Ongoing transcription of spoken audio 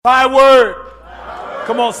Thy word.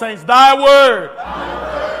 Come on, saints. Thy word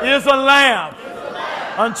is a lamp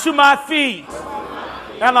unto my feet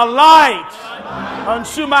and a light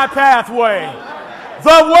unto my pathway.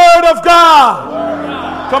 The word of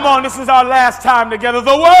God. Come on, this is our last time together.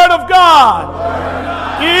 The word of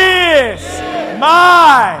God is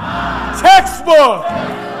my textbook.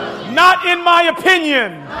 Not in my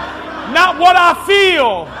opinion, not what I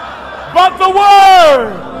feel, but the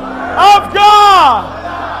word of God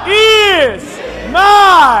is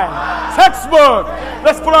my textbook.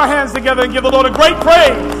 Let's put our hands together and give the Lord a great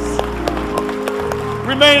praise.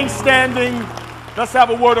 Remain standing. Let's have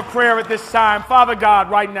a word of prayer at this time. Father God,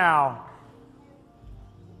 right now.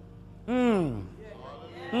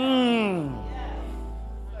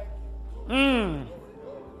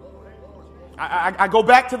 I go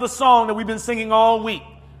back to the song that we've been singing all week.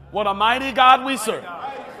 What a mighty God we serve.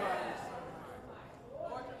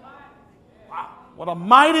 What a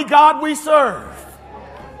mighty God we serve.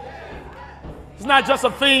 It's not just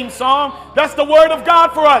a theme song. That's the word of God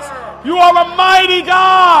for us. You are a mighty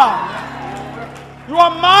God. You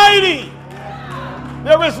are mighty.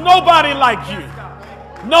 There is nobody like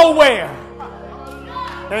you. Nowhere.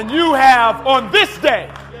 And you have on this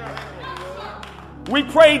day, we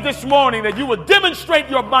prayed this morning that you would demonstrate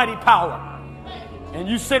your mighty power. And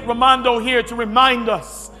you sent Ramondo here to remind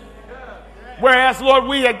us. Whereas, Lord,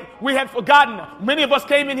 we had forgotten. Many of us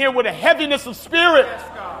came in here with a heaviness of spirit.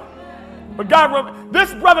 But God,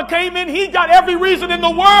 this brother came in, he got every reason in the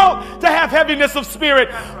world to have heaviness of spirit.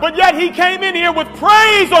 But yet he came in here with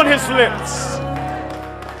praise on his lips.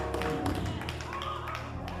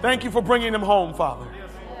 Thank you for bringing him home, Father.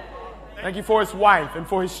 Thank you for his wife and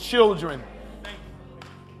for his children.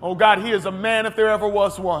 Oh, God, he is a man if there ever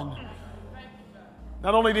was one.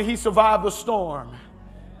 Not only did he survive the storm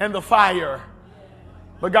and the fire,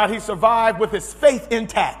 but God, he survived with his faith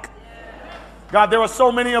intact. God, there are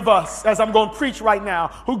so many of us, as I'm going to preach right now,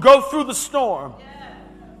 who go through the storm,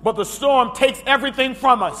 but the storm takes everything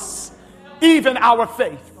from us, even our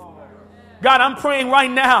faith. God, I'm praying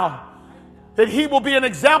right now that he will be an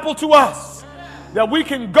example to us, that we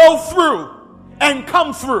can go through and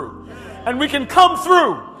come through, and we can come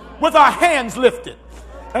through with our hands lifted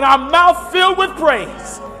and our mouth filled with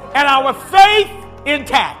praise and our faith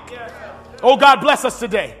intact. Oh, God, bless us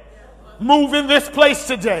today. Move in this place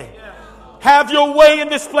today. Have your way in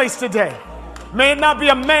this place today. May it not be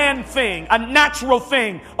a man thing, a natural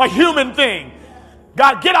thing, a human thing.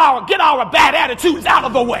 God, get our bad attitudes out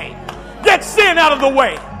of the way. Get sin out of the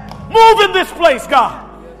way. Move in this place,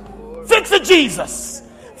 God. Fix it, Jesus.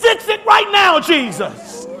 Fix it right now,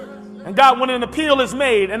 Jesus. And God, when an appeal is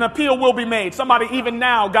made, an appeal will be made. Somebody even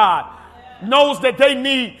now, God, knows that they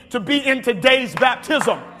need to be in today's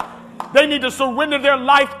baptism. They need to surrender their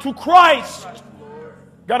life to Christ.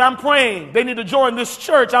 God, I'm praying they need to join this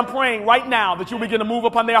church. I'm praying right now that you begin to move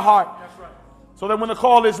upon their heart so that when the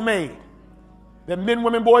call is made, that men,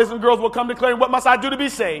 women, boys, and girls will come declaring, what must I do to be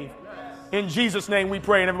saved? In Jesus' name we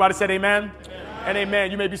pray. And everybody said amen. And amen.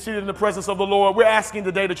 You may be seated in the presence of the Lord. We're asking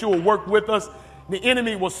today that you will work with us. The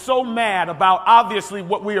enemy was so mad about obviously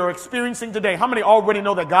what we are experiencing today. How many already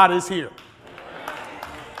know that God is here?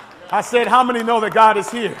 I said, how many know that God is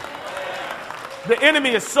here? The enemy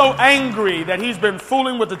is so angry that he's been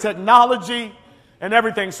fooling with the technology and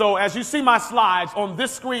everything. So as you see my slides on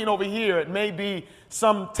this screen over here, it may be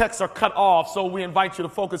some texts are cut off. So we invite you to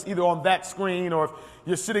focus either on that screen, or if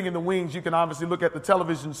you're sitting in the wings, you can obviously look at the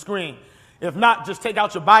television screen. If not, just take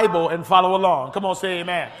out your Bible and follow along. Come on, say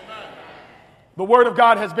amen. The Word of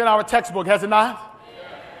God has been our textbook, has it not?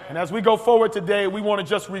 And as we go forward today, we want to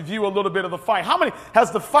just review a little bit of the fight. How many has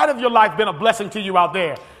the fight of your life been a blessing to you out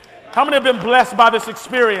there? How many have been blessed by this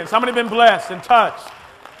experience? How many have been blessed and touched?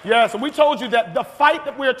 Yes, and we told you that the fight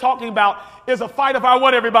that we're talking about is a fight of our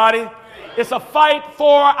what, everybody? It's a fight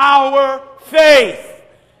for our faith.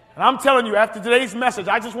 And I'm telling you, after today's message,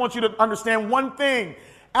 I just want you to understand one thing.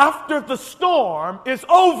 After the storm is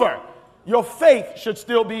over, your faith should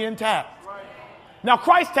still be intact. Now,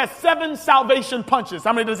 Christ has 7 salvation punches.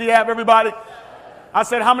 How many does he have, everybody? I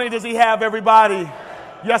said, how many does he have, everybody?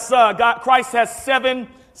 Yes, sir. Christ has 7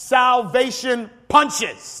 salvation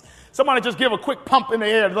punches. Somebody just give a quick pump in the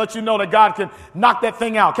air to let you know that God can knock that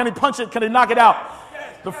thing out. Can he punch it? Can he knock it out?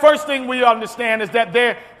 The first thing we understand is that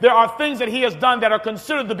there are things that he has done that are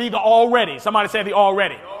considered to be the already. Somebody say the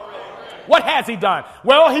already. What has he done?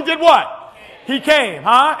 Well, he did what? He came,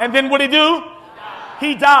 huh? And then what did he do?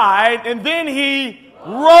 He died, and then he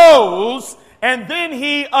rose, and then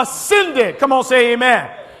he ascended. Come on, say amen.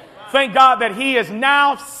 Thank God that he is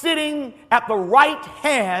now sitting at the right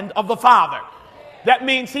hand of the Father. That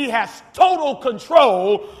means he has total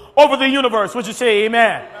control over the universe. Would you say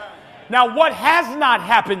amen? Now, what has not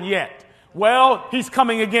happened yet? Well, he's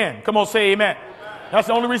coming again. Come on, say amen. That's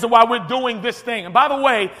the only reason why we're doing this thing. And by the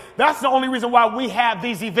way, that's the only reason why we have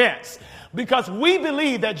these events. Because we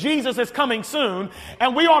believe that Jesus is coming soon,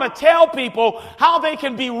 and we ought to tell people how they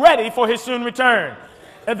can be ready for his soon return.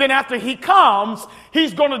 And then after he comes,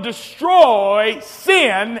 he's going to destroy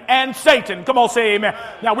sin and Satan. Come on, say amen.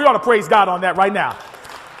 Now, we ought to praise God on that right now.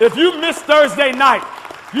 If you missed Thursday night,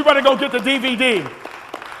 you better go get the DVD.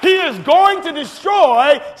 He is going to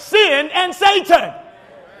destroy sin and Satan.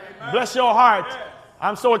 Bless your heart.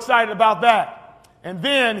 I'm so excited about that. And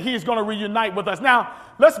then he's going to reunite with us. Now,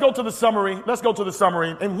 let's go to the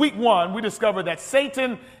summary. In week 1, we discovered that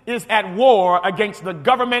Satan is at war against the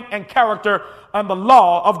government and character and the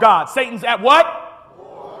law of God. Satan's at what?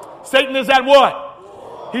 War. Satan is at what?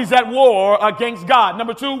 War. He's at war against God.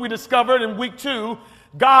 Number 2, we discovered in week 2,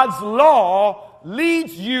 God's law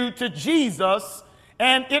leads you to Jesus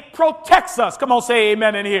and it protects us. Come on, say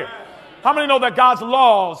amen in here. How many know that God's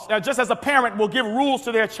laws, just as a parent will give rules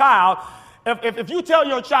to their child, if you tell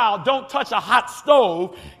your child don't touch a hot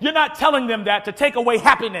stove, you're not telling them that to take away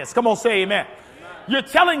happiness. Come on, say amen. You're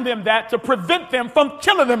telling them that to prevent them from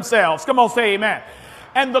killing themselves. Come on, say amen.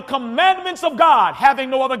 And the commandments of God, having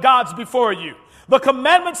no other gods before you. The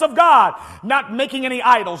commandments of God, not making any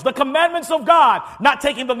idols. The commandments of God, not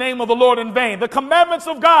taking the name of the Lord in vain. The commandments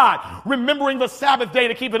of God, remembering the Sabbath day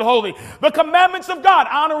to keep it holy. The commandments of God,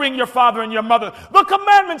 honoring your father and your mother. The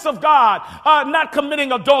commandments of God, not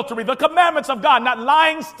committing adultery. The commandments of God, not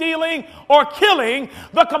lying, stealing, or killing.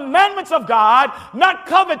 The commandments of God, not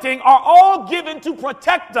coveting, are all given to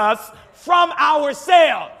protect us from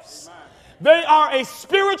ourselves. They are a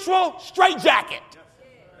spiritual straitjacket.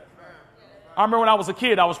 I remember when I was a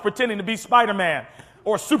kid, I was pretending to be Spider-Man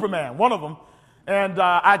or Superman, one of them. And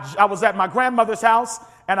I was at my grandmother's house,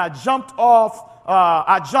 and I jumped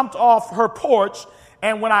off her porch.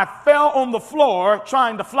 And when I fell on the floor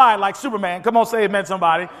trying to fly like Superman, come on, say amen,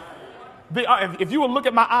 somebody. If you will look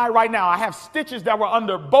at my eye right now, I have stitches that were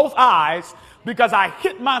under both eyes because I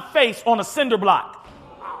hit my face on a cinder block.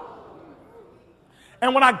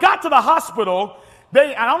 And when I got to the hospital,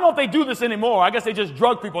 I don't know if they do this anymore. I guess they just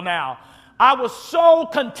drug people now. I was so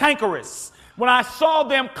cantankerous when I saw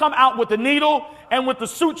them come out with the needle and with the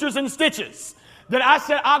sutures and stitches that I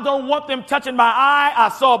said, I don't want them touching my eye. I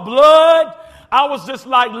saw blood. I was just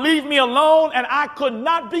like, leave me alone. And I could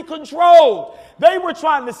not be controlled. They were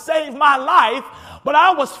trying to save my life, but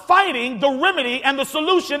I was fighting the remedy and the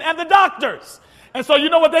solution and the doctors. And so you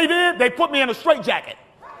know what they did? They put me in a straitjacket.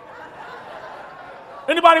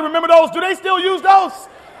 Anybody remember those? Do they still use those?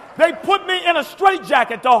 They put me in a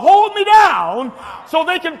straitjacket to hold me down so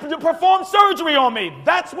they can perform surgery on me.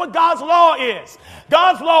 That's what God's law is.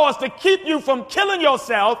 God's law is to keep you from killing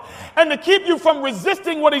yourself and to keep you from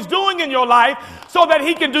resisting what he's doing in your life so that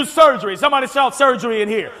he can do surgery. Somebody shout surgery in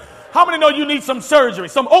here. How many know you need some surgery,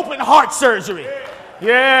 some open heart surgery?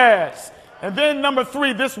 Yes. And then number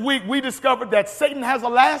 3, this week we discovered that Satan has a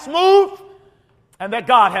last move and that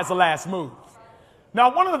God has a last move.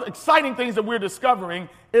 Now, one of the exciting things that we're discovering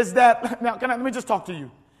is that, let me just talk to you.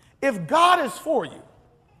 If God is for you,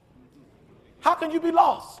 how can you be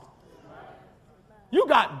lost? You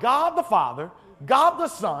got God the Father, God the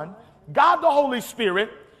Son, God the Holy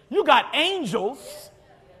Spirit. You got angels.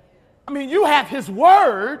 I mean, you have his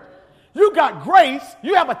word. You got grace.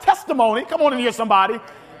 You have a testimony. Come on in here, somebody.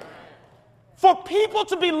 For people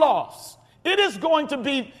to be lost, it is going to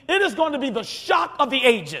be the shock of the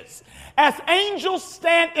ages. As angels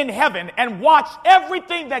stand in heaven and watch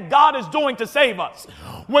everything that God is doing to save us,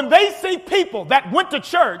 when they see people that went to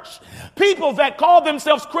church, people that call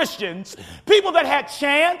themselves Christians, people that had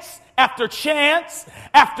chance after chance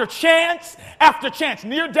after chance after chance,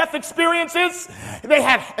 near-death experiences, they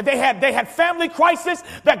had family crisis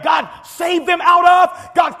that God saved them out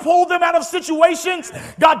of. God pulled them out of situations.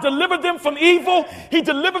 God delivered them from evil. He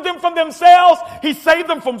delivered them from themselves. He saved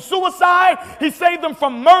them from suicide. He saved them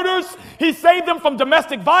from murders. He saved them from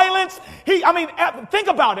domestic violence. Think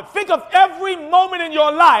about it. Think of every moment in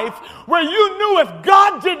your life where you knew if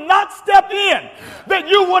God did not step in, that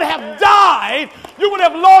you would have died, you would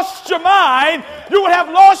have lost your mind, you would have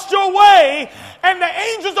lost your way. And the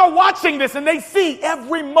angels are watching this, and they see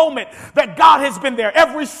every moment that God has been there,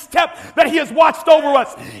 every step that he has watched over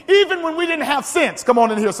us, even when we didn't have sense. Come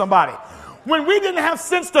on in here, somebody. When we didn't have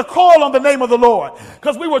sense to call on the name of the Lord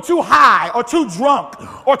because we were too high or too drunk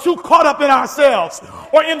or too caught up in ourselves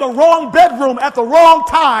or in the wrong bedroom at the wrong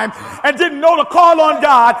time and didn't know to call on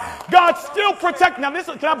God, God still protected. Now,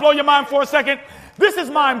 can I blow your mind for a second? This is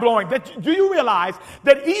mind-blowing. Do you realize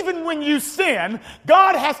that even when you sin,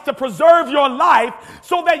 God has to preserve your life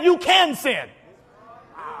so that you can sin?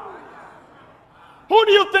 Who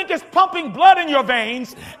do you think is pumping blood in your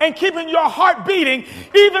veins and keeping your heart beating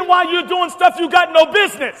even while you're doing stuff you got no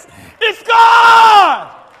business? It's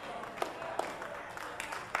God!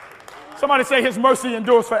 Somebody say his mercy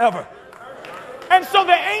endures forever. And so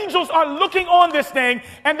the angels are looking on this thing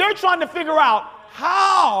and they're trying to figure out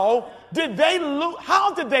how did they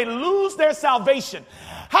lose their salvation?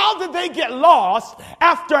 How did they get lost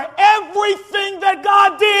after everything that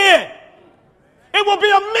God did? It will be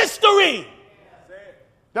a mystery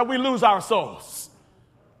that we lose our souls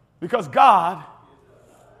because God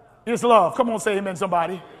is love. Come on, say amen,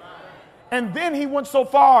 somebody. And then he went so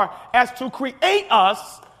far as to create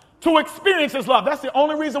us to experience his love. That's the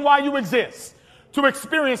only reason why you exist, to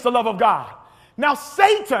experience the love of God. Now,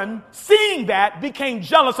 Satan, seeing that, became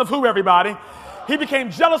jealous of who, everybody? He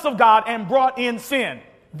became jealous of God and brought in sin.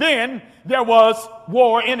 Then there was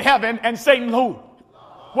war in heaven, and Satan who?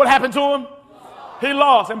 What happened to him? He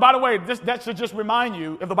lost. And by the way, that should just remind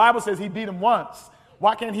you, if the Bible says he beat him once,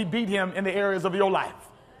 why can't he beat him in the areas of your life?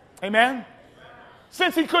 Amen?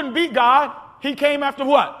 Since he couldn't beat God, he came after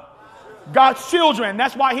what? God's children.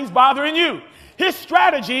 That's why he's bothering you. His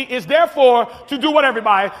strategy is therefore to do what,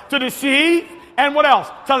 everybody? To deceive and what else?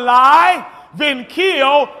 To lie, then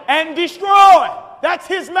kill and destroy. That's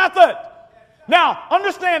his method. Now,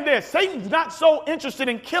 understand this. Satan's not so interested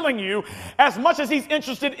in killing you as much as he's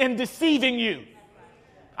interested in deceiving you.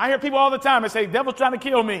 I hear people all the time that say, devil's trying to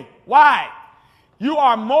kill me. Why? You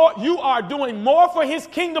are doing more for his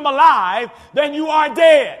kingdom alive than you are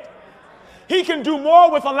dead. He can do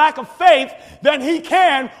more with a lack of faith than he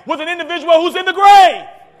can with an individual who's in the grave.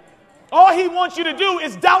 All he wants you to do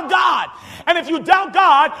is doubt God. And if you doubt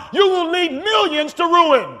God, you will lead millions to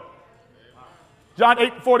ruin. John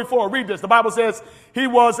 8:44, read this. The Bible says he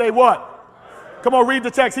was a what? Come on, read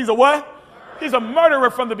the text. He's a what? He's a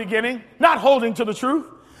murderer from the beginning, not holding to the truth.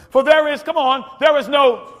 For there is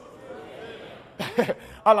no...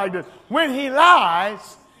 I like this. When he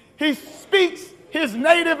lies, he speaks his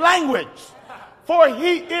native language. For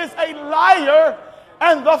he is a liar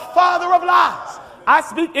and the father of lies. I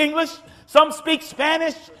speak English. Some speak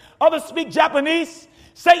Spanish. Others speak Japanese.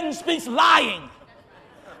 Satan speaks lying.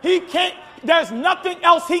 There's nothing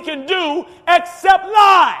else he can do except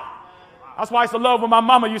lie. That's why I used to love when my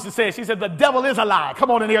mama used to say it. She said, the devil is a liar.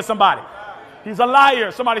 Come on in here, somebody. He's a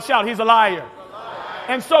liar. Somebody shout, he's a liar.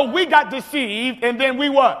 And so we got deceived, and then we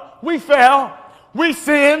what? We fell, we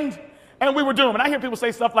sinned, and we were doomed. And I hear people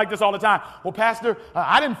say stuff like this all the time. Well, Pastor,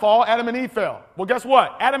 I didn't fall. Adam and Eve fell. Well, guess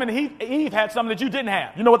what? Adam and Eve had something that you didn't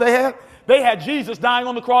have. You know what they had? They had Jesus dying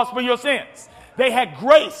on the cross for your sins. They had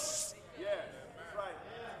grace.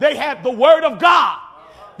 They had the word of God.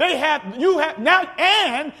 You have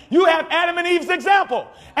Adam and Eve's example.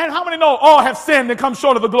 And how many know all have sinned and come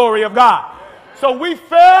short of the glory of God? So we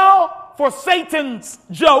fell for Satan's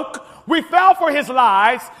joke. We fell for his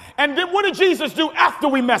lies. And then what did Jesus do after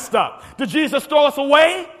we messed up? Did Jesus throw us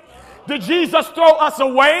away? Did Jesus throw us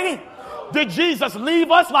away? Did Jesus leave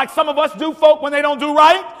us like some of us do, folk, when they don't do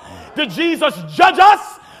right? Did Jesus judge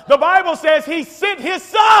us? The Bible says he sent his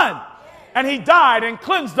son and he died and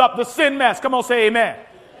cleansed up the sin mess. Come on, say amen.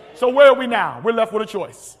 So where are we now? We're left with a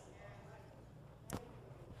choice.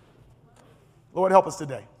 Lord, help us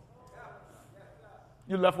today.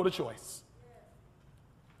 You're left with a choice.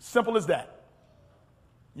 Simple as that.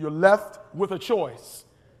 You're left with a choice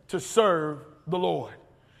to serve the Lord.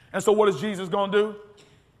 And so what is Jesus going to do?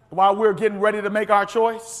 While we're getting ready to make our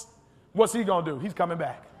choice, what's he going to do? He's coming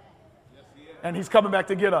back. And he's coming back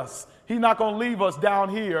to get us. He's not going to leave us down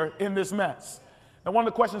here in this mess. Now, one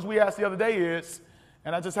of the questions we asked the other day is,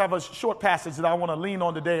 and I just have a short passage that I want to lean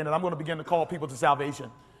on today, and then I'm going to begin to call people to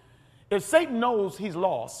salvation. If Satan knows he's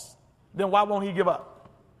lost, then why won't he give up?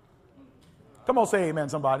 Come on, say amen,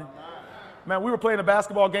 somebody. Man, we were playing a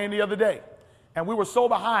basketball game the other day, and we were so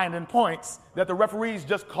behind in points that the referees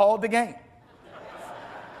just called the game.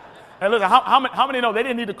 And listen, how many know they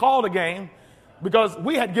didn't need to call the game because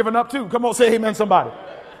we had given up too? Come on, say amen, somebody.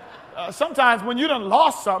 Sometimes when you done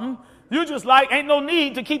lost something, you just like, ain't no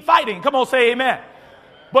need to keep fighting. Come on, say amen.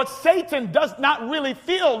 But Satan does not really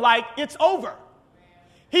feel like it's over.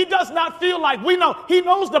 He does not feel like he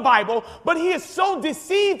knows the Bible, but he is so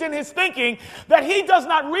deceived in his thinking that he does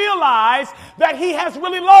not realize that he has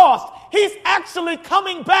really lost. He's actually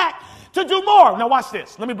coming back to do more. Now watch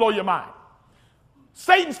this. Let me blow your mind.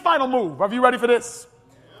 Satan's final move. Are you ready for this?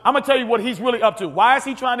 I'm going to tell you what he's really up to. Why is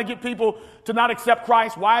he trying to get people to not accept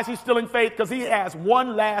Christ? Why is he stealing faith? Because he has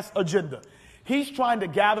one last agenda. He's trying to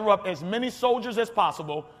gather up as many soldiers as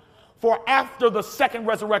possible for after the second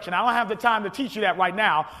resurrection. I don't have the time to teach you that right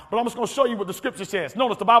now, but I'm just going to show you what the scripture says.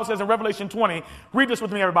 Notice the Bible says in Revelation 20, read this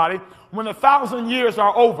with me, everybody. When 1,000 years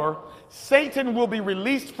are over, Satan will be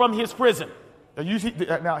released from his prison.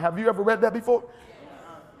 Now, have you ever read that before?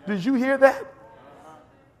 Did you hear that?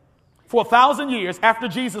 For 1,000 years after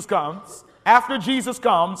Jesus comes,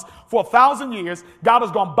 for 1,000 years, God is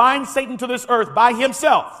going to bind Satan to this earth by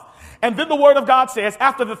himself. And then the word of God says,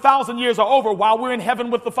 after the 1,000 years are over, while we're in heaven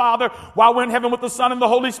with the Father, while we're in heaven with the Son and the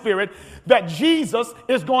Holy Spirit, that Jesus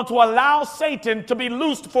is going to allow Satan to be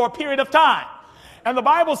loosed for a period of time. And the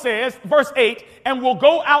Bible says, verse 8, and will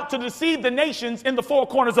go out to deceive the nations in the four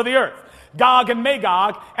corners of the earth, Gog and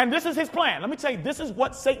Magog. And this is his plan. Let me tell you, this is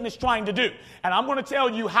what Satan is trying to do. And I'm going to tell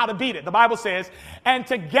you how to beat it. The Bible says, and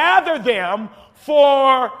to gather them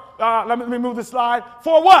for, let me move this slide,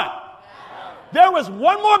 for what? There is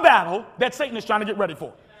one more battle that Satan is trying to get ready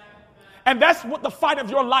for. And that's what the fight of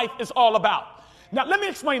your life is all about. Now, let me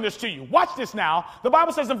explain this to you. Watch this now. The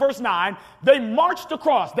Bible says in verse 9, they marched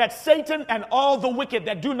across, that Satan and all the wicked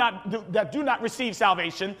that do not receive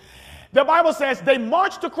salvation. The Bible says they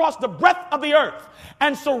marched across the breadth of the earth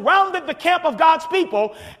and surrounded the camp of God's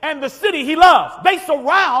people and the city he loves. They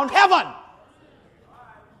surround heaven. I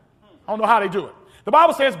don't know how they do it. The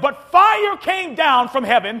Bible says, but fire came down from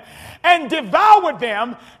heaven and devoured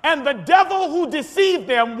them, and the devil who deceived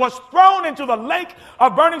them was thrown into the lake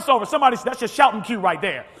of burning sulfur. Somebody, that's your shouting cue right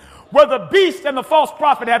there. Where the beast and the false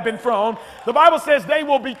prophet have been thrown, the Bible says they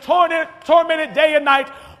will be tormented day and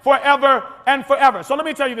night forever and forever. So let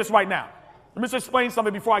me tell you this right now. Let me just explain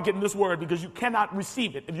something before I get in this word, because you cannot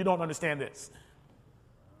receive it if you don't understand this.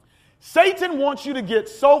 Satan wants you to get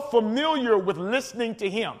so familiar with listening to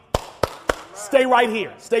him. Stay right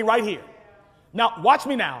here. Stay right here. Now, watch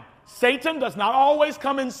me now. Satan does not always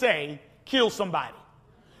come and say, kill somebody.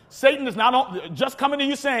 Satan is not just coming to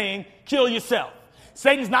you saying, kill yourself.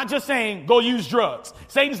 Satan's not just saying, go use drugs.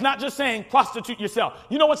 Satan's not just saying, prostitute yourself.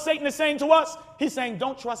 You know what Satan is saying to us? He's saying,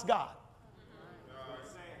 don't trust God.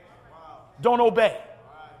 Don't obey.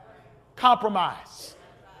 Compromise.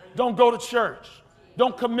 Don't go to church.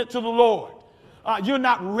 Don't commit to the Lord. You're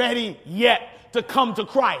not ready yet to come to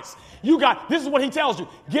Christ. This is what he tells you.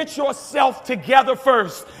 Get yourself together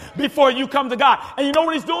first before you come to God. And you know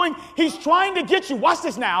what he's doing? He's trying to get you. Watch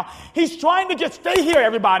this now. He's trying to stay here,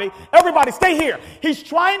 everybody. Everybody, stay here. He's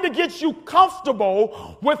trying to get you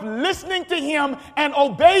comfortable with listening to him and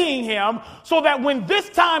obeying him so that when this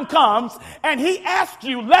time comes and he asks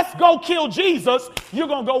you, let's go kill Jesus, you're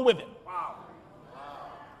going to go with him.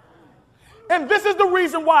 And this is the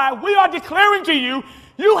reason why we are declaring to you,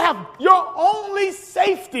 you have your only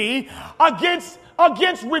safety against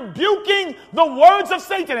rebuking the words of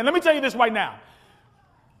Satan. And let me tell you this right now.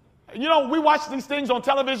 You know, we watch these things on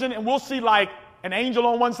television and we'll see like an angel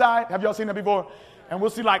on one side. Have y'all seen that before? And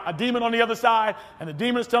we'll see like a demon on the other side, and the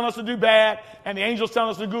demon is telling us to do bad, and the angel's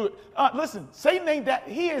telling us to do good. Listen, Satan ain't that.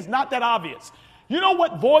 He is not that obvious. You know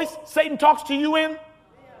what voice Satan talks to you in?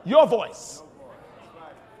 Your voice.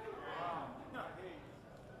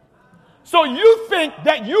 So you think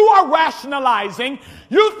that you are rationalizing,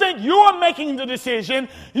 you think you are making the decision,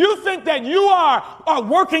 you think that you are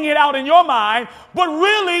working it out in your mind, but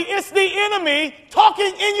really it's the enemy talking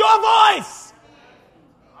in your voice.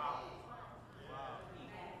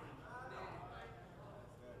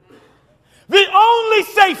 The only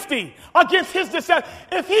safety against his deception,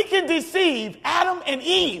 if he can deceive Adam and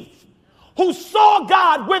Eve, who saw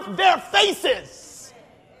God with their faces,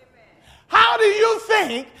 how do you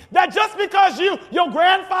think that just because your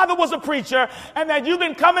grandfather was a preacher and that you've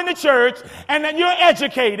been coming to church and that you're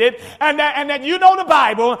educated and that you know the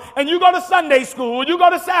Bible and you go to Sunday school, you go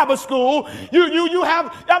to Sabbath school,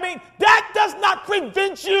 that does not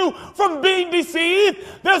prevent you from being deceived.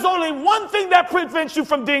 There's only one thing that prevents you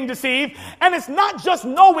from being deceived, and it's not just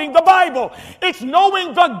knowing the Bible. It's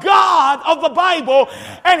knowing the God of the Bible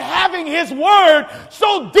and having his word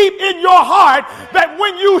so deep in your heart that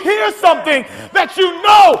when you hear something that you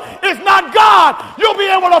know is not God, you'll be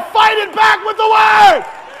able to fight it back with the word.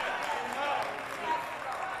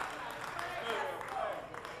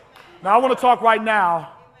 Now, I want to talk right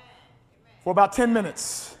now for about 10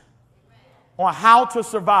 minutes on how to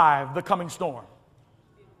survive the coming storm.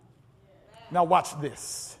 Now, watch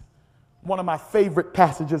this. One of my favorite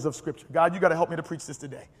passages of Scripture. God, you got to help me to preach this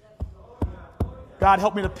today. God,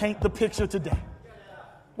 help me to paint the picture today.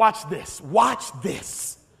 Watch this. Watch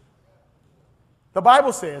this. The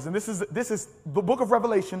Bible says, and this is the book of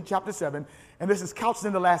Revelation, chapter 7, and this is couched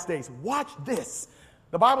in the last days. Watch this.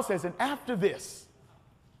 The Bible says, and after this,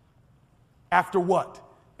 after what?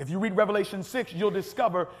 If you read Revelation 6, you'll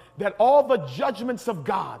discover that all the judgments of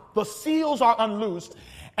God, the seals are unloosed,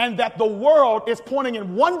 and that the world is pointing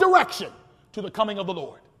in one direction to the coming of the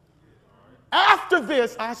Lord. After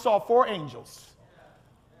this, I saw 4 angels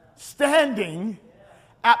standing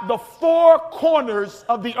at the 4 corners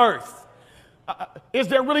of the earth. Is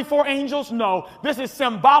there really 4 angels? No. This is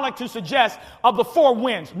symbolic to suggest of the 4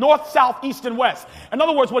 winds, north, south, east, and west. In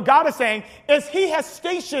other words, what God is saying is he has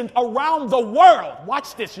stationed around the world.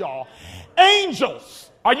 Watch this, y'all.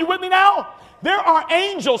 Angels. Are you with me now? There are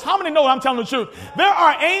angels. How many know I'm telling the truth? There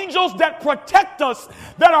are angels that protect us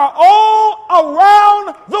that are all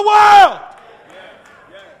around the world.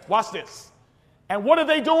 Watch this. And what are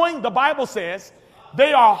they doing? The Bible says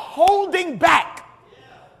they are holding back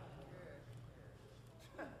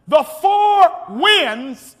the 4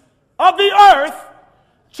 winds of the earth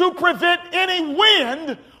to prevent any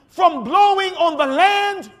wind from blowing on the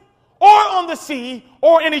land or on the sea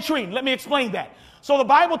or any tree. Let me explain that. So the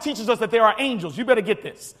Bible teaches us that there are angels, you better get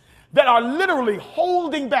this, that are literally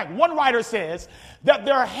holding back. One writer says that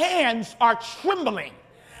their hands are trembling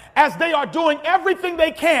as they are doing everything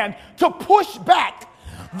they can to push back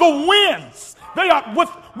the winds. They are,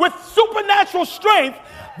 with supernatural strength,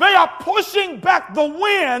 they are pushing back the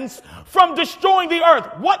winds from destroying the earth.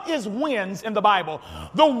 What is winds in the Bible?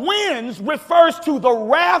 The winds refers to the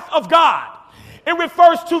wrath of God. It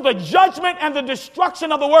refers to the judgment and the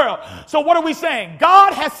destruction of the world. So what are we saying?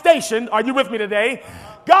 God has stationed, are you with me today?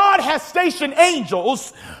 God has stationed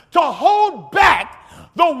angels to hold back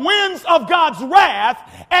the winds of God's wrath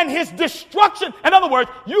and his destruction. In other words,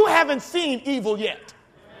 you haven't seen evil yet.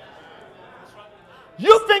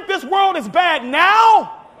 You think this world is bad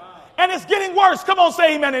now? And it's getting worse. Come on,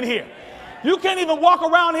 say amen in here. You can't even walk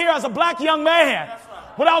around here as a black young man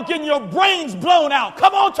without getting your brains blown out.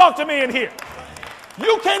 Come on, talk to me in here.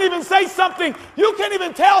 You can't even say something. You can't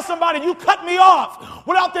even tell somebody you cut me off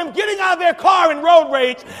without them getting out of their car in road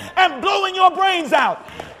rage and blowing your brains out.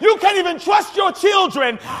 You can't even trust your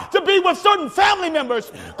children to be with certain family members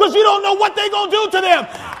because you don't know what they're going to do to them.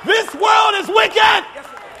 This world is wicked.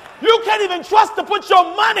 You can't even trust to put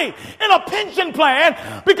your money in a pension plan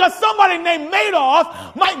because somebody named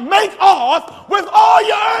Madoff might make off with all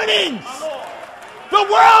your earnings. The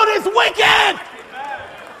world is wicked.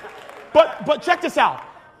 But check this out.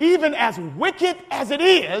 Even as wicked as it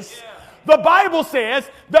is, the Bible says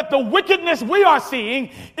that the wickedness we are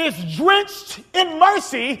seeing is drenched in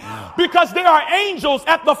mercy because there are angels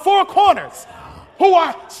at the 4 corners who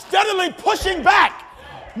are steadily pushing back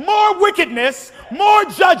more wickedness, more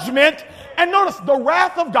judgment. And notice the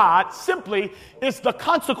wrath of God simply is the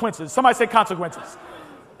consequences. Somebody say consequences.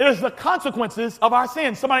 It is the consequences of our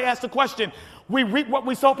sins. Somebody asked the question, we reap what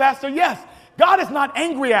we sow, Pastor? Yes. God is not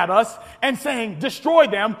angry at us and saying, destroy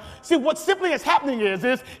them. See, what simply is happening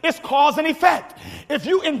is it's cause and effect. If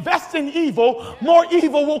you invest in evil, more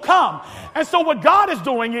evil will come. And so what God is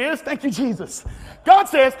doing is, thank you, Jesus. God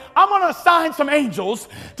says, I'm going to assign some angels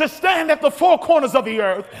to stand at the 4 corners of the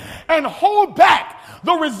earth and hold back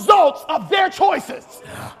the results of their choices.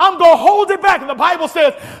 I'm going to hold it back. And the Bible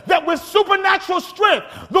says that with supernatural strength,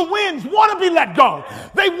 the winds want to be let go.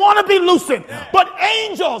 They want to be loosened. But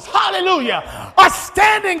angels, hallelujah, are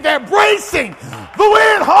standing there bracing the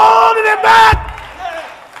wind, holding it back.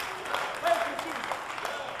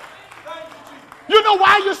 You know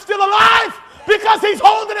why you're still alive? Because he's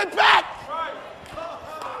holding it back.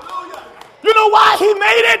 You know why he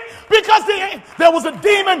made it? Because there was a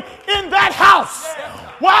demon in that house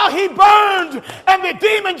while he burned, and the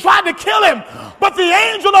demon tried to kill him. But the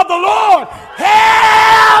angel of the Lord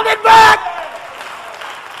held it back.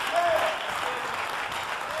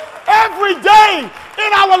 Every day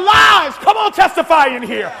in our lives, come on, testify in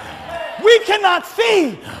here. We cannot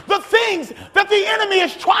see the things that the enemy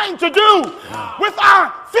is trying to do with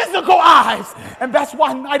our physical eyes. And that's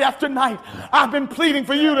why night after night, I've been pleading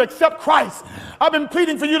for you to accept Christ. I've been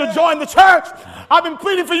pleading for you to join the church. I've been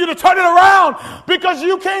pleading for you to turn it around because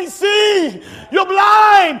you can't see. You're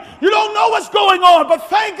blind. You don't know what's going on. But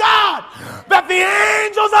thank God that the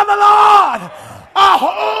angels of the Lord are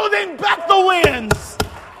holding back the winds.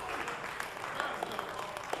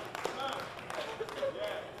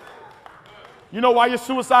 You know why your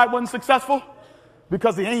suicide wasn't successful?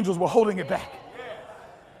 Because the angels were holding it back.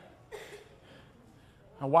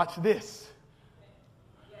 Now watch this.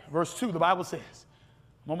 Verse 2, the Bible says,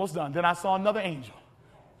 I'm almost done. Then I saw another angel.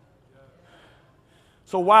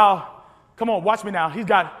 So while, come on, watch me now. He's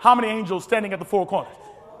got how many angels standing at the 4 corners?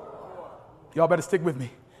 Y'all better stick with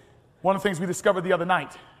me. One of the things we discovered the other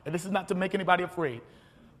night, and this is not to make anybody afraid,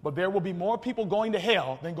 but there will be more people going to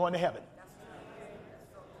hell than going to heaven.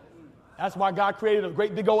 That's why God created a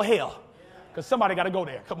great big old hell, because somebody got to go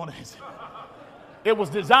there. Come on. It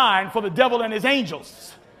was designed for the devil and his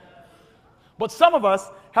angels. But some of us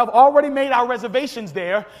have already made our reservations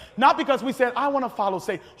there, not because we said, I want to follow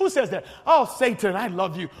Satan. Who says that? Oh, Satan, I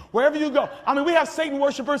love you. Wherever you go. I mean, we have Satan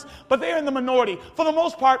worshipers, but they're in the minority. For the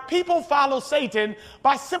most part, people follow Satan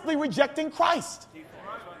by simply rejecting Christ.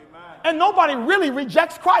 And nobody really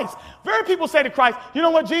rejects Christ. Very people say to Christ, you know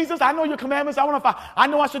what, Jesus, I know your commandments. I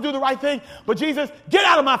know I should do the right thing. But Jesus, get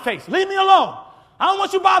out of my face. Leave me alone. I don't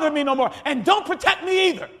want you bothering me no more. And don't protect me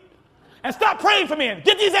either. And stop praying for me. And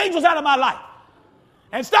get these angels out of my life.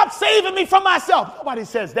 And stop saving me from myself. Nobody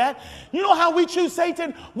says that. You know how we choose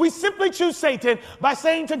Satan? We simply choose Satan by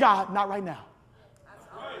saying to God, not right now.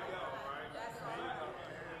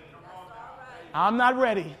 I'm not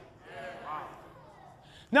ready.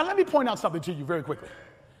 Now, let me point out something to you very quickly.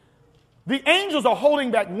 The angels are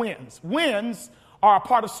holding back winds. Winds are a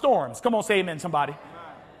part of storms. Come on, say amen, somebody.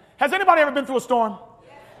 Has anybody ever been through a storm?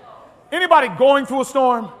 Anybody going through a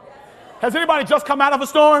storm? Has anybody just come out of a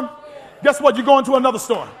storm? Guess what? You're going to another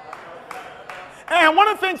storm. And one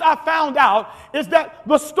of the things I found out is that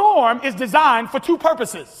the storm is designed for two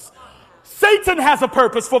purposes. Satan has a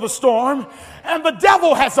purpose for the storm, and the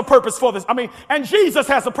devil has a purpose for this. And Jesus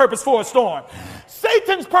has a purpose for a storm.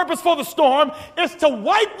 Satan's purpose for the storm is to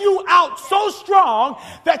wipe you out so strong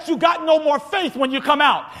that you got no more faith when you come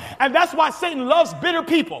out. And that's why Satan loves bitter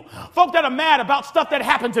people. Folk that are mad about stuff that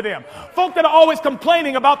happened to them. Folk that are always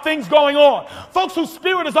complaining about things going on. Folks whose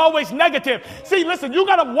spirit is always negative. See, listen, you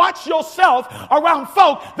got to watch yourself around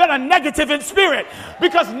folk that are negative in spirit.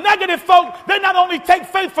 Because negative folk, they not only take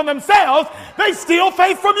faith from themselves, they steal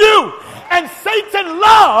faith from you. And Satan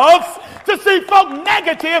loves to see folk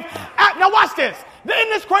negative. Now watch this. Isn't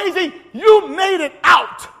this crazy? You made it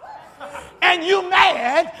out. And you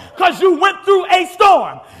mad because you went through a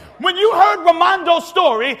storm. When you heard Ramondo's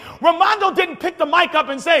story, Ramondo didn't pick the mic up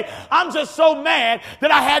and say, I'm just so mad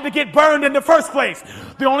that I had to get burned in the first place.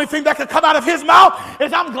 The only thing that could come out of his mouth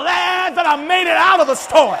is, I'm glad that I made it out of the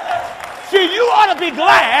storm. See, you ought to be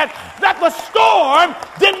glad that the storm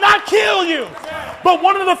did not kill you. But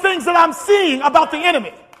one of the things that I'm seeing about the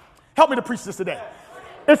enemy, help me to preach this today.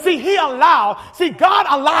 And God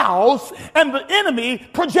allows and the enemy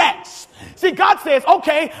projects. See, God says,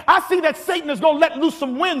 okay, I see that Satan is going to let loose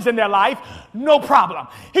some winds in their life. No problem.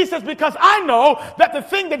 He says, because I know that the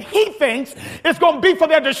thing that he thinks is going to be for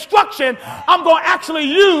their destruction, I'm going to actually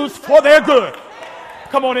use for their good.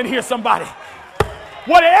 Come on in here, somebody.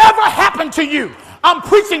 Whatever happened to you, I'm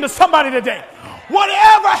preaching to somebody today.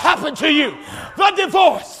 Whatever happened to you, the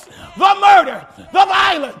divorce, the murder, the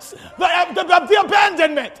violence, the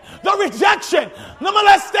abandonment, the rejection, the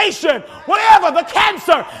molestation, whatever, the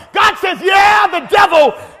cancer. God says, yeah, the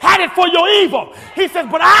devil had it for your evil. He says,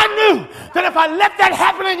 but I knew that if I let that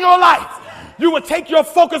happen in your life, you would take your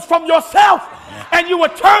focus from yourself and you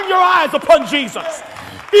would turn your eyes upon Jesus.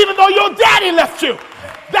 Even though your daddy left you,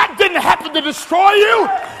 that didn't happen to destroy you.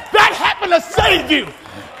 That happened to save you.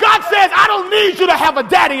 God says, I don't need you to have a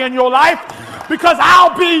daddy in your life, because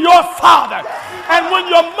I'll be your father. And when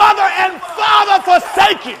your mother and father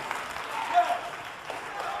forsake you,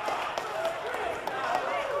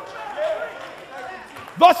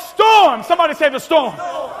 the storm, somebody say the storm,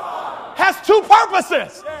 has two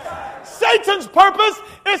purposes. Satan's purpose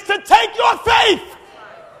is to take your faith.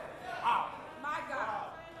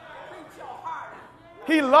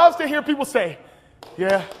 He loves to hear people say,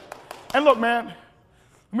 yeah. And look, man,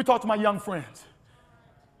 let me talk to my young friends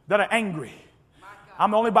that are angry.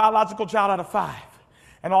 I'm the only biological child out of 5.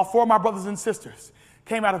 And all 4 of my brothers and sisters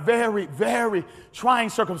came out of very, very trying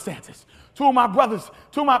circumstances. 2 of my brothers,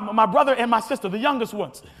 my brother and my sister, the youngest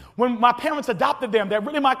ones, when my parents adopted them, they're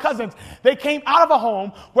really my cousins, they came out of a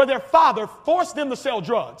home where their father forced them to sell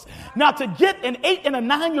drugs. Now, to get an 8 and a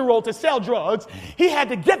 9-year-old to sell drugs, he had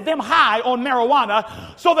to get them high on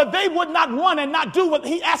marijuana so that they would not run and not do what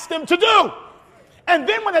he asked them to do. And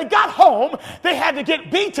then when they got home, they had to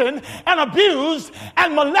get beaten and abused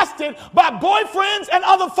and molested by boyfriends and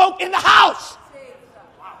other folk in the house.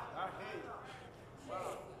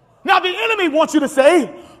 Now the enemy wants you to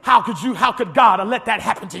say, how could God let that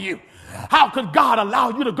happen to you? How could God allow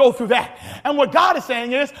you to go through that? And what God is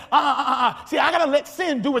saying is, See, I got to let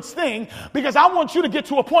sin do its thing, because I want you to get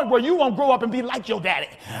to a point where you won't grow up and be like your daddy.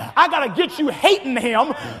 I got to get you hating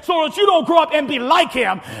him so that you don't grow up and be like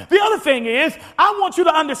him. The other thing is, I want you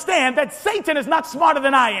to understand that Satan is not smarter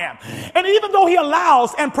than I am. And even though he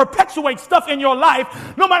allows and perpetuates stuff in your life,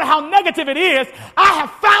 no matter how negative it is, I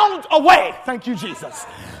have found a way, thank you, Jesus,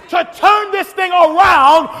 to turn this thing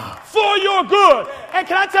around for your good. And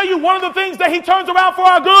can I tell you, one of the things that he turns around for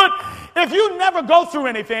our good if you never go through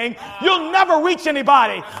anything, you'll never reach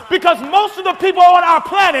anybody, because most of the people on our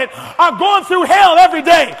planet are going through hell every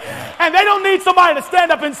day, and they don't need somebody to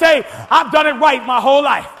stand up and say, I've done it right my whole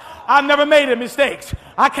life. I've never made any mistakes.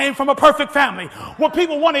 I came from a perfect family. What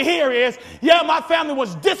people want to hear is, yeah, my family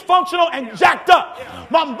was dysfunctional and jacked up.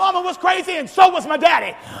 My mama was crazy and so was my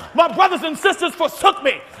daddy. My brothers and sisters forsook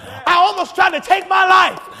me. I almost tried to take my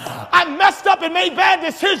life. I messed up and made bad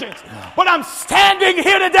decisions. But I'm standing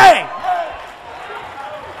here today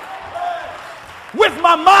with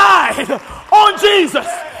my mind on Jesus.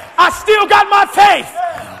 I still got my faith.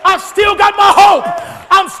 I still got my hope.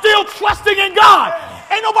 I'm still trusting in God.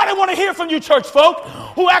 Ain't nobody want to hear from you church folk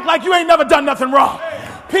who act like you ain't never done nothing wrong.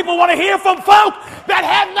 People want to hear from folk that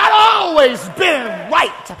have not always been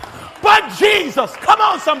right. But Jesus, come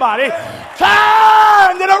on somebody,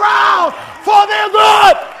 turn it around for their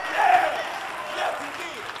good.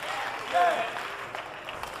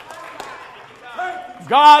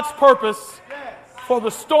 God's purpose for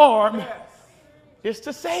the storm is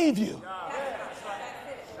to save you.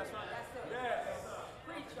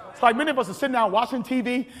 Like many of us are sitting down watching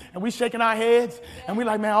TV and we shaking our heads and we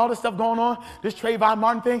like, man, all this stuff going on, this Trayvon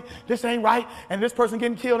Martin thing, this ain't right, and this person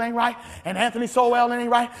getting killed ain't right, and Anthony Sowell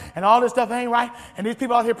ain't right, and all this stuff ain't right, and these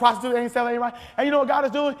people out here prostituting ain't right. And you know what God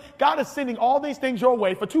is doing? God is sending all these things your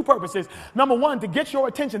way for two purposes. Number one, to get your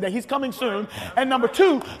attention that he's coming soon, and number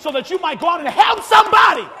two, so that you might go out and help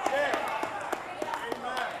somebody.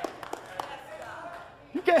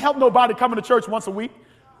 You can't help nobody coming to church once a week.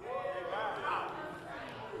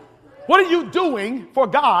 What are you doing for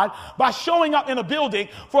God by showing up in a building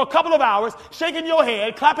for a couple of hours, shaking your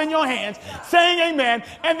head, clapping your hands, saying amen,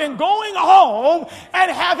 and then going home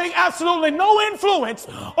and having absolutely no influence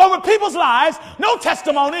over people's lives, no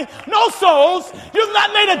testimony, no souls? You've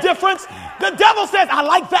not made a difference. The devil says, I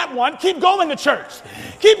like that one. Keep going to church.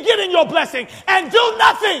 Keep getting your blessing and do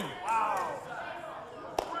nothing.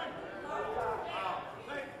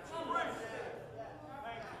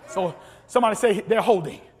 So somebody say they're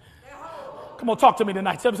holding. Come on, talk to me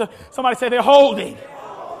tonight. Somebody say they're holding.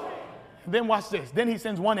 And then watch this. Then he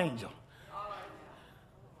sends one angel.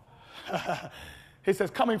 He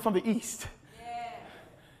says, coming from the east,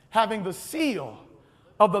 having the seal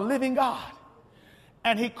of the living God.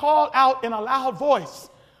 And he called out in a loud voice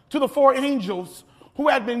to the four angels who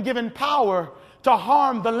had been given power to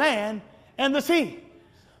harm the land and the sea.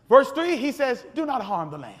 Verse 3, he says, do not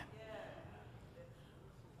harm the land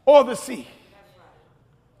or the sea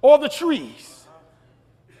or the trees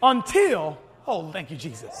until, oh, thank you,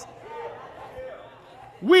 Jesus,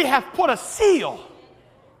 we have put a seal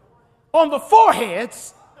on the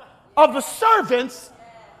foreheads of the servants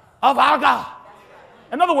of our God.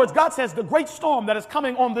 In other words, God says the great storm that is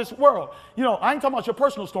coming on this world. You know, I ain't talking about your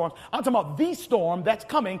personal storms. I'm talking about the storm that's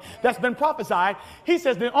coming, that's been prophesied. He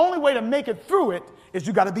says the only way to make it through it is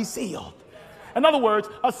you got to be sealed. In other words,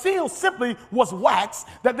 a seal simply was wax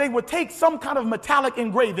that they would take some kind of metallic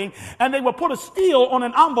engraving and they would put a seal on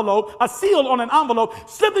an envelope,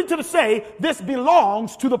 simply to say this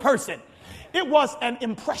belongs to the person. It was an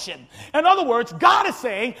impression. In other words, God is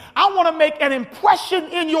saying, I want to make an impression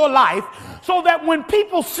in your life so that when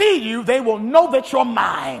people see you, they will know that you're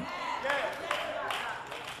mine.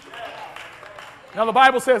 Now the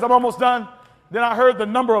Bible says, I'm almost done. Then I heard the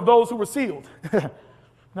number of those who were sealed.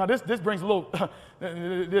 Now this brings a little,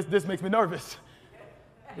 this makes me nervous.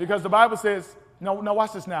 Because the Bible says, now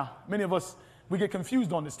watch this now. Many of us, we get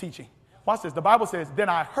confused on this teaching. Watch this. The Bible says, then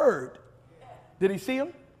I heard. Did he see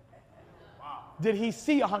him? Did he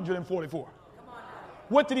see 144?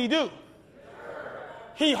 What did he do?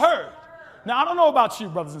 He heard. Now, I don't know about you,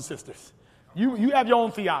 brothers and sisters. You have your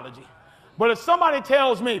own theology. But if somebody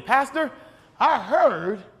tells me, Pastor, I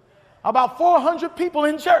heard about 400 people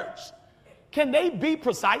in church, can they be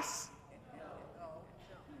precise?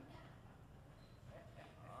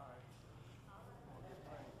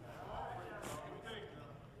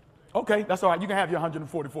 Okay, that's all right. You can have your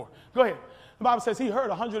 144. Go ahead. The Bible says he heard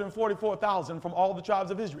 144,000 from all the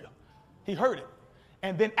tribes of Israel. He heard it.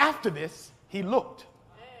 And then after this, he looked.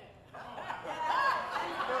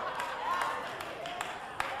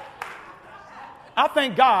 I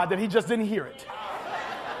thank God that he just didn't hear it.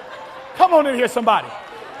 Come on in here, somebody.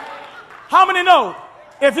 How many know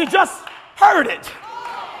if he just heard it,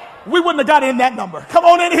 we wouldn't have got in that number? Come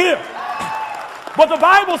on in here. But the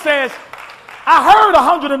Bible says, I heard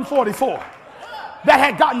 144 that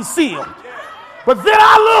had gotten sealed. But then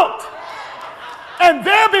I looked, and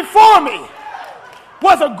there before me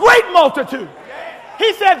was a great multitude.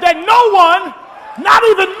 He said that no one, not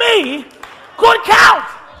even me, could count.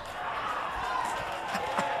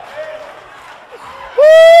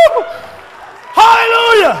 Woo!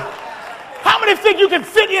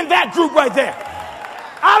 group right there.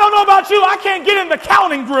 I don't know about you. I can't get in the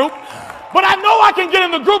counting group, but I know I can get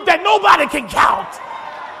in the group that nobody can count.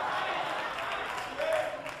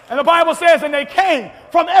 And the Bible says, and they came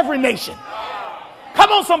from every nation.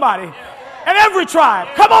 Come on, somebody. And every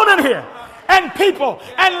tribe. Come on in here. And people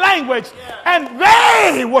and language. And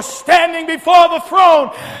they were standing before the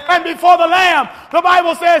throne and before the Lamb. The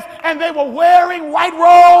Bible says, and they were wearing white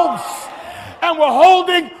robes and were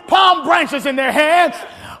holding palm branches in their hands.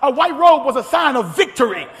 A white robe was a sign of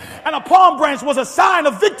victory, and a palm branch was a sign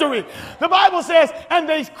of victory. The Bible says, and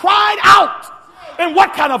they cried out in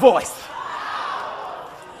what kind of voice?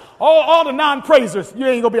 All the non-praisers, you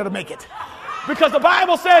ain't going to be able to make it. Because the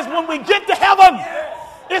Bible says when we get to heaven,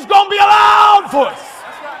 it's going to be a loud voice.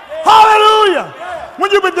 Hallelujah.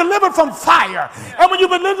 When you've been delivered from fire, and when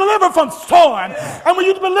you've been delivered from storm, and when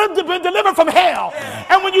you've been delivered from hell,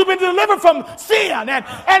 and when you've been delivered from sin,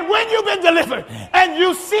 and when you've been delivered, and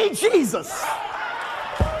you see Jesus.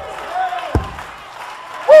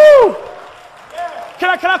 Woo! Can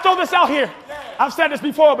I throw this out here? I've said this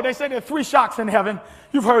before, but they say there are 3 shocks in heaven.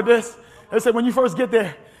 You've heard this. They said when you first get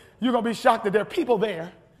there, you're going to be shocked that there are people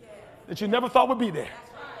there that you never thought would be there.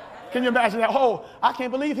 Can you imagine that? Oh, I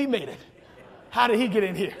can't believe he made it. How did he get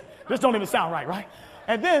in here? This don't even sound right, right?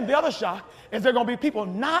 And then the other shock is there are going to be people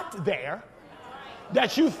not there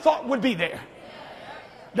that you thought would be there.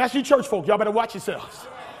 That's you church folk. Y'all better watch yourselves.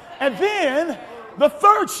 And then the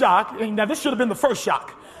third shock, and now this should have been the first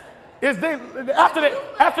shock, is after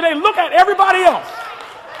they look at everybody else,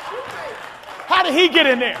 how did he get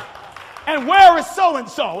in there? And where is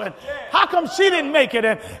so-and-so? And how come she didn't make it?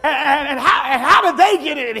 And how did they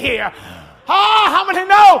get in here? How many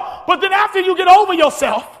know? But then after you get over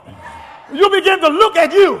yourself, you begin to look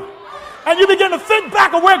at you. And you begin to think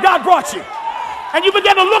back of where God brought you. And you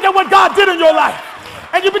begin to look at what God did in your life.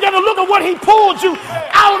 And you begin to look at what he pulled you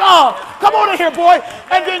out of. Come on in here, boy.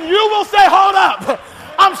 And then you will say, hold up.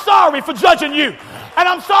 I'm sorry for judging you. And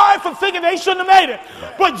I'm sorry for thinking they shouldn't have made it.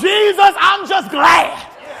 But Jesus, I'm just glad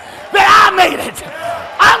that I made it.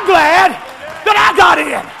 I'm glad that I got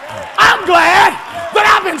in. I'm glad that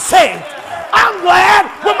I've been saved. I'm glad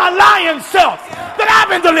with my lying self that I've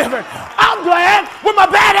been delivered. I'm glad with my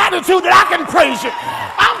bad attitude that I can praise you.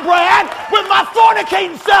 I'm glad with my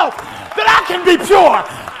fornicating self that I can be pure.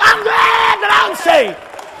 I'm glad that I'm saved.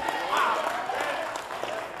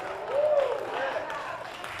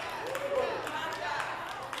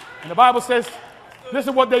 And the Bible says, this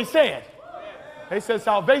is what they said. They said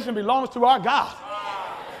salvation belongs to our God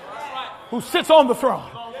who sits on the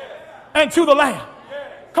throne and to the Lamb.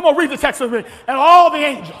 Come on, read the text with me. And all the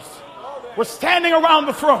angels were standing around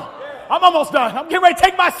the throne. I'm almost done. I'm getting ready to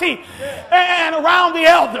take my seat. And around the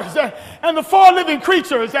elders and the 4 living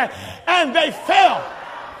creatures. And they fell.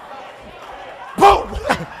 Boom.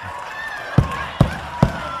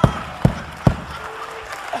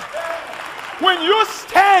 When you're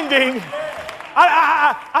standing,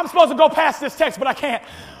 I'm supposed to go past this text, but I can't.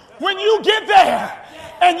 When you get there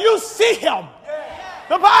and you see him,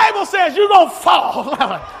 the Bible says you're going to fall.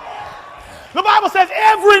 The Bible says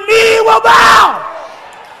every knee will bow.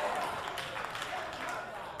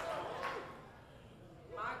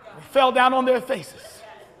 They fell down on their faces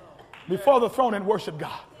before the throne and worshiped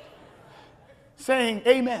God, saying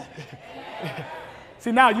amen.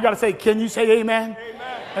 See, now you got to say, can you say amen?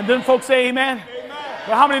 And then folks say amen.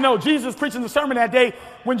 But how many know Jesus preaching the sermon that day?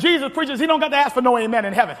 When Jesus preaches, he don't got to ask for no amen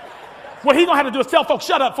in heaven. What he going to have to do is tell folks,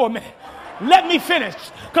 shut up for a minute. Let me finish.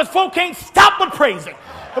 Because folk can't stop but praising.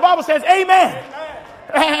 The Bible says amen.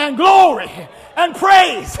 And glory and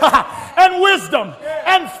praise and wisdom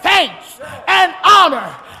and thanks and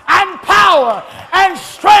honor and power and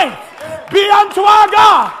strength be unto our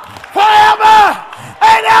God forever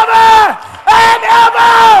and ever and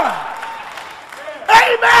ever.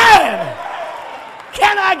 Amen.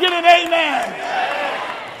 Can I get an amen?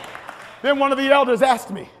 Then one of the elders asked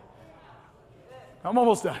me, I'm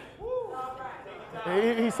almost done.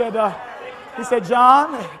 He said,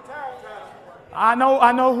 John, I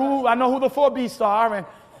know who the 4 beasts are, and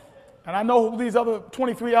I know who these other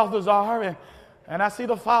 23 elders are, and I see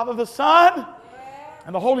the Father, the Son,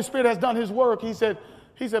 and the Holy Spirit has done his work. He said,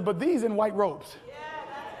 but these in white robes,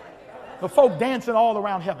 the folk dancing all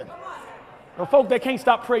around heaven, the folk that can't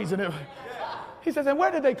stop praising him. He says, and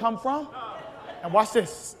where did they come from? And watch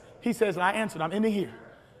this. He says, and I answered, I'm in here.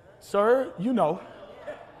 Sir, you know.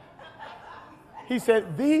 He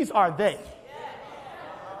said, these are they.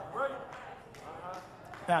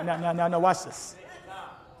 Now, watch this.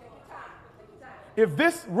 If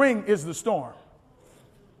this ring is the storm,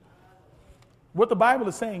 what the Bible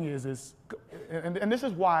is saying is and this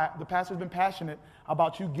is why the pastor's been passionate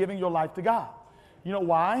about you giving your life to God. You know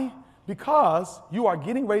why? Because you are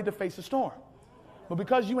getting ready to face a storm. But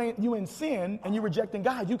because you in sin and you're rejecting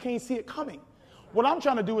God, you can't see it coming. What I'm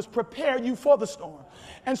trying to do is prepare you for the storm.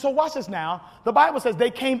 And so watch this now. The Bible says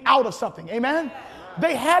they came out of something. Amen?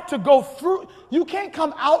 They had to go through. You can't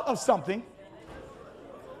come out of something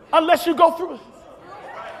unless you go through it.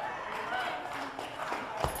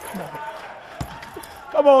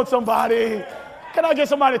 Come on, somebody. Can I get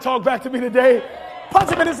somebody to talk back to me today?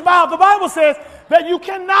 Punch him in his mouth. The Bible says that you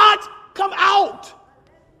cannot come out.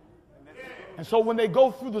 And so when they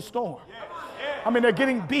go through the storm, they're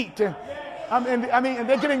getting beat. And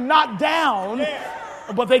they're getting knocked down,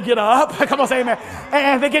 but they get up. Come on, say amen.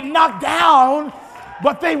 And they get knocked down,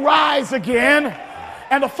 but they rise again.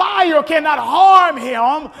 And the fire cannot harm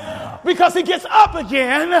him because he gets up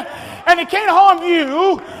again. And it can't harm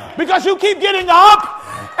you because you keep getting up.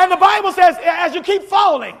 And the Bible says as you keep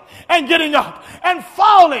falling and getting up and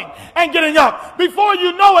falling and getting up, before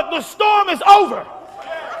you know it, the storm is over.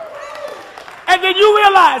 And then you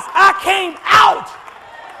realize, I came out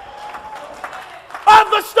of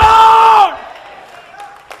the storm.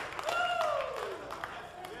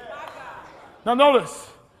 Now notice,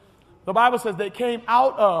 the Bible says they came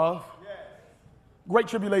out of great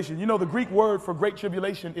tribulation. You know, the Greek word for great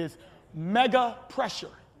tribulation is mega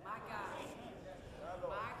pressure.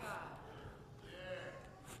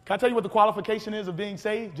 Can I tell you what the qualification is of being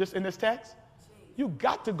saved just in this text? You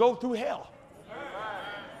got to go through hell.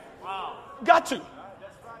 Got to.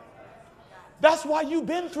 That's why you've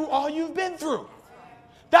been through all you've been through.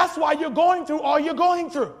 That's why you're going through all you're going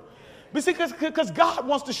through. Because God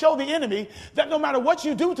wants to show the enemy that no matter what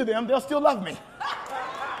you do to them, they'll still love me.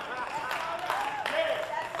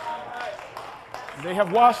 They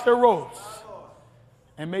have washed their robes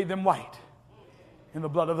and made them white in the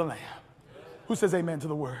blood of the Lamb. Who says amen to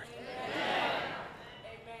the word? Amen.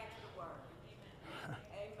 Amen to the word.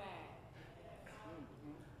 Amen.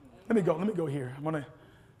 Let me go here. Let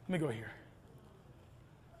me go here.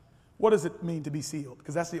 What does it mean to be sealed?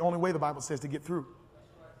 Because that's the only way the Bible says to get through.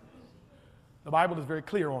 The Bible is very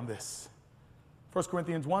clear on this. 1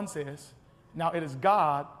 Corinthians 1 says, now it is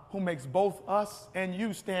God who makes both us and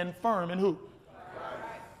you stand firm in who?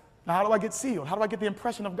 Now how do I get sealed? How do I get the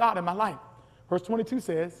impression of God in my life? Verse 22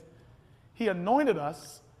 says, he anointed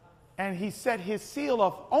us and he set his seal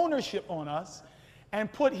of ownership on us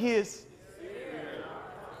and put his...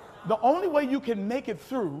 The only way you can make it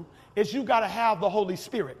through is you got to have the Holy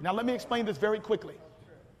Spirit. Now let me explain this very quickly.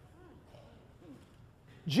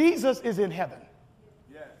 Jesus is in heaven.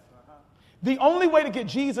 The only way to get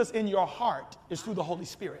Jesus in your heart is through the Holy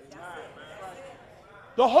Spirit.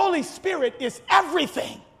 The Holy Spirit is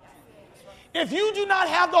everything. If you do not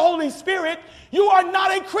have the Holy Spirit, you are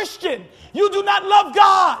not a Christian. You do not love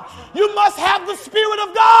God. You must have the Spirit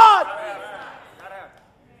of God.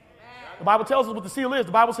 The Bible tells us what the seal is.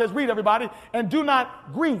 The Bible says, read everybody, and do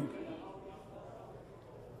not grieve.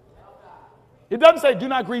 It doesn't say do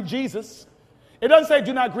not grieve Jesus. It doesn't say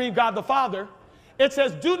do not grieve God the Father. It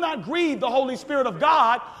says do not grieve the Holy Spirit of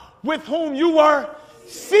God with whom you were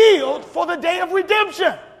sealed for the day of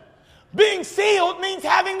redemption. Being sealed means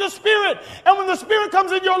having the Spirit. And when the Spirit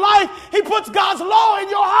comes in your life, he puts God's law in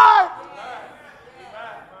your heart.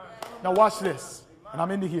 Now watch this. And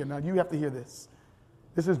I'm into here. Now you have to hear this.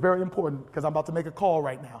 This is very important because I'm about to make a call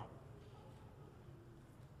right now.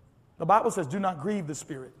 The Bible says do not grieve the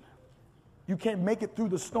Spirit. You can't make it through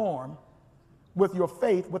the storm with your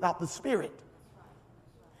faith without the Spirit.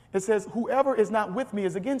 It says, whoever is not with me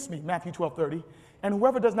is against me, Matthew 12:30. And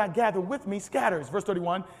whoever does not gather with me scatters, verse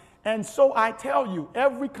 31. And so I tell you,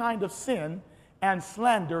 every kind of sin and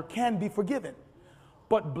slander can be forgiven.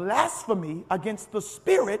 But blasphemy against the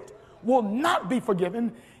Spirit will not be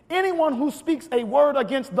forgiven. Anyone who speaks a word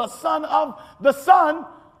against the Son of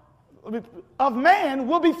Man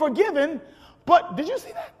will be forgiven. But, did you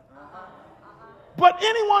see that? But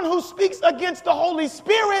anyone who speaks against the Holy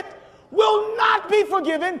Spirit will not be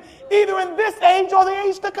forgiven, either in this age or the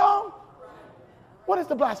age to come. What is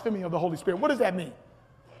the blasphemy of the Holy Spirit? What does that mean?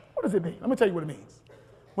 What does it mean? Let me tell you what it means.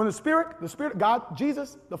 When the Spirit, God,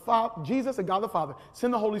 Jesus, the Father, Jesus and God the Father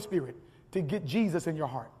send the Holy Spirit to get Jesus in your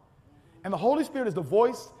heart. And the Holy Spirit is the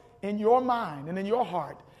voice in your mind and in your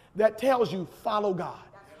heart that tells you, follow God.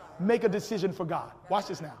 Make a decision for God. Watch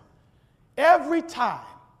this now. Every time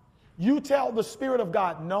you tell the Spirit of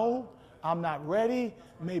God, no, I'm not ready,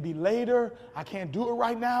 maybe later, I can't do it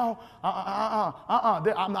right now,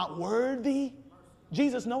 I'm not worthy.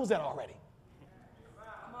 Jesus knows that already.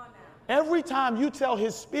 Every time you tell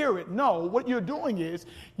his spirit no, what you're doing is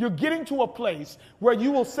you're getting to a place where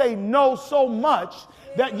you will say no so much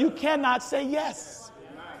that you cannot say yes.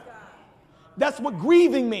 That's what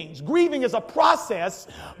grieving means. Grieving is a process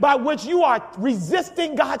by which you are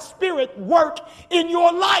resisting God's spirit work in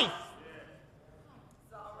your life.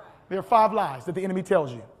 There are 5 lies that the enemy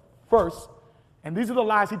tells you. First, and these are the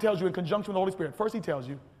lies he tells you in conjunction with the Holy Spirit. First, he tells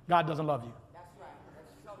you God doesn't love you.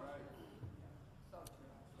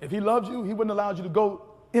 If he loved you, he wouldn't allow you to go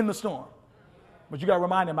in the storm. But you got to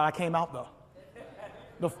remind him, I came out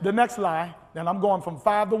though. The next lie, and I'm going from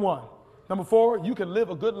 5 to 1. Number 4, you can live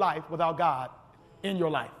a good life without God in your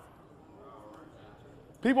life.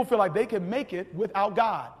 People feel like they can make it without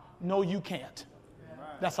God. No, you can't.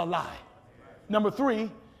 That's a lie. Number 3,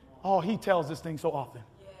 he tells this thing so often.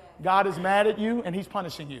 God is mad at you and he's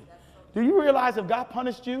punishing you. Do you realize if God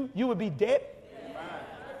punished you, you would be dead?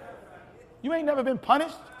 You ain't never been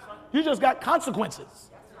punished. You just got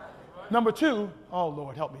consequences. Number 2, oh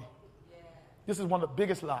Lord, help me. This is one of the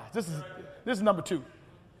biggest lies. This is number 2.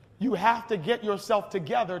 You have to get yourself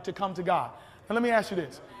together to come to God. Now let me ask you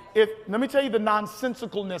this. Let me tell you the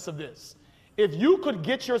nonsensicalness of this. If you could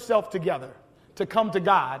get yourself together to come to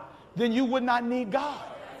God, then you would not need God.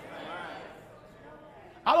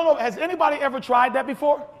 I don't know, has anybody ever tried that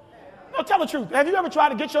before? No, tell the truth. Have you ever tried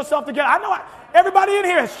to get yourself together? I know everybody in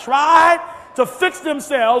here has tried to fix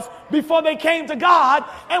themselves before they came to God.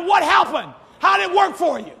 And what happened? How did it work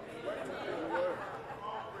for you?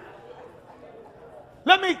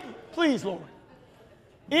 Let me, please, Lord.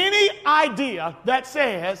 Any idea that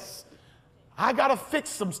says, I got to fix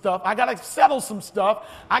some stuff, I got to settle some stuff,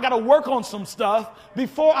 I got to work on some stuff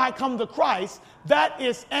before I come to Christ, that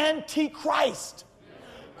is anti-Christ.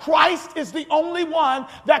 Christ is the only one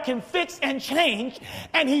that can fix and change,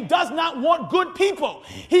 and he does not want good people.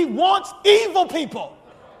 He wants evil people.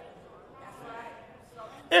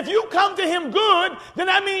 If you come to him good, then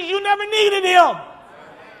that means you never needed him.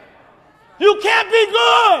 You can't be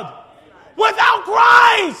good without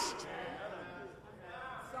Christ.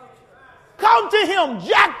 Come to him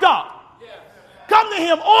jacked up. Come to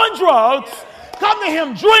him on drugs. Come to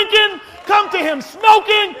him drinking. Come to him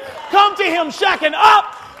smoking. Come to him shacking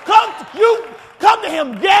up. Come to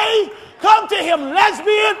him gay. Come to him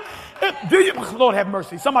lesbian. Lord have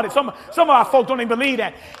mercy. Some of our folk don't even believe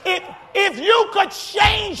that. If you could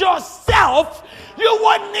change yourself, you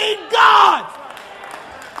wouldn't need God.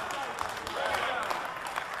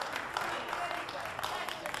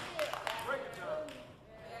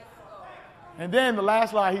 And then the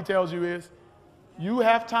last lie he tells you is, you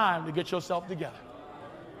have time to get yourself together.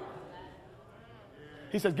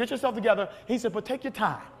 He says, get yourself together. He said, but take your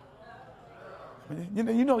time. You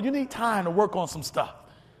know, you need time to work on some stuff.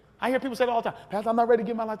 I hear people say it all the time. Pastor, I'm not ready to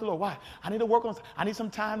give my life to the Lord. Why? I need to work on, I need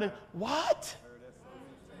some time to, what?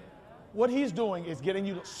 What he's doing is getting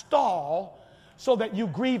you to stall so that you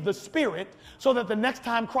grieve the Spirit, so that the next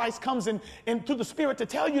time Christ comes into the Spirit to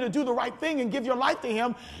tell you to do the right thing and give your life to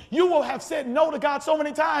him, you will have said no to God so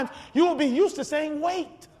many times, you will be used to saying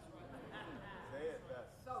wait.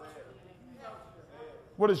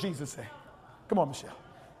 What does Jesus say? Come on, Michelle.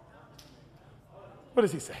 What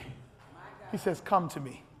does he say? He says, come to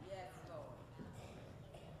me.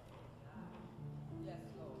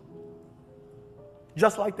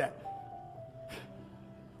 Just like that.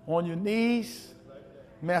 On your knees,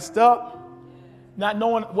 messed up, not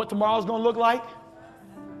knowing what tomorrow's going to look like.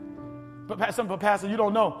 But Pastor, you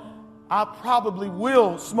don't know. I probably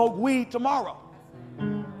will smoke weed tomorrow.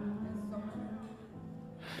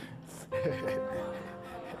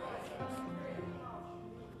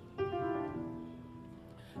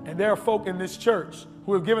 And there are folk in this church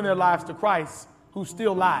who have given their lives to Christ who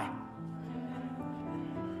still lie.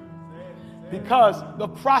 Because the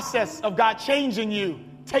process of God changing you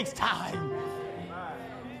takes time.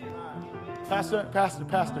 Pastor.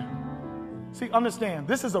 See, understand,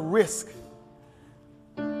 this is a risk.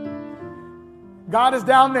 God is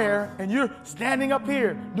down there and you're standing up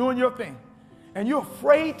here doing your thing. And you're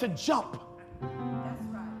afraid to jump.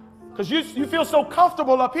 Because you feel so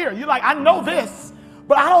comfortable up here. You're like, I know this,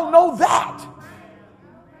 but I don't know that.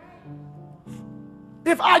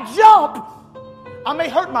 If I jump, I may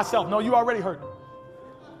hurt myself. No, you already hurt.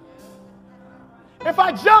 If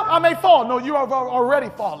I jump, I may fall. No, you have already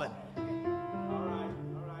fallen.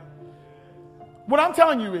 What I'm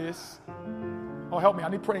telling you is, oh, help me, I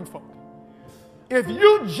need praying folk. If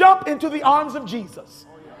you jump into the arms of Jesus,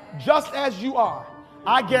 just as you are,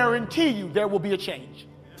 I guarantee you there will be a change.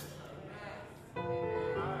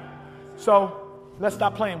 So let's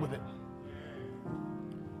stop playing with it.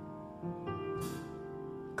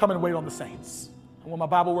 Come and wait on the saints. I want my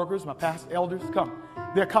Bible workers, my past elders, come.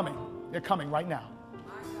 They're coming. They're coming right now.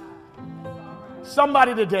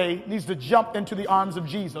 Somebody today needs to jump into the arms of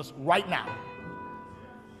Jesus right now,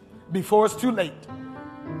 before it's too late.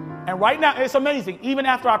 And right now, it's amazing. Even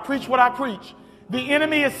after I preach what I preach, the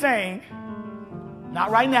enemy is saying,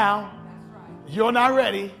 not right now. You're not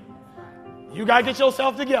ready. You got to get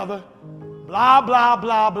yourself together. Blah, blah,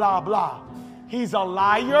 blah, blah, blah. He's a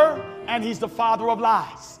liar and he's the father of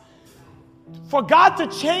lies. For God to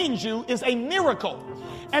change you is a miracle.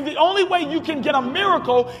 And the only way you can get a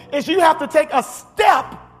miracle is you have to take a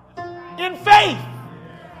step in faith.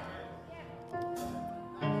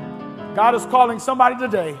 God is calling somebody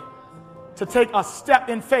today to take a step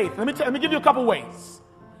in faith. Let me give you a couple ways.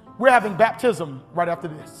 We're having baptism right after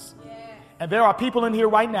this. And there are people in here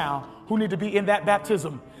right now who need to be in that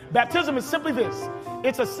baptism. Baptism is simply this.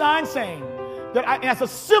 It's a sign saying that as a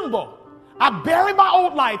symbol, I bury my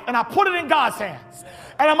old life and I put it in God's hands.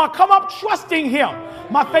 And I'm going to come up trusting him.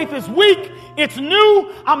 My faith is weak. It's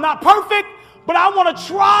new. I'm not perfect. But I want to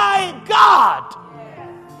try God.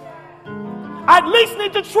 I at least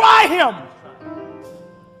need to try him.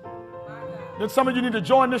 Then some of you need to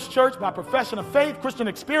join this church by profession of faith, Christian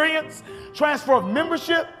experience, transfer of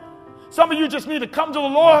membership. Some of you just need to come to the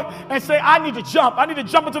Lord and say, I need to jump. I need to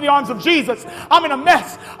jump into the arms of Jesus. I'm in a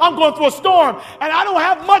mess. I'm going through a storm, and I don't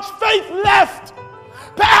have much faith left.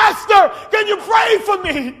 Pastor, can you pray for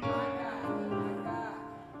me?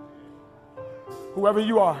 Whoever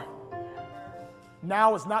you are,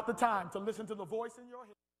 now is not the time to listen to the voice in your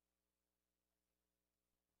head.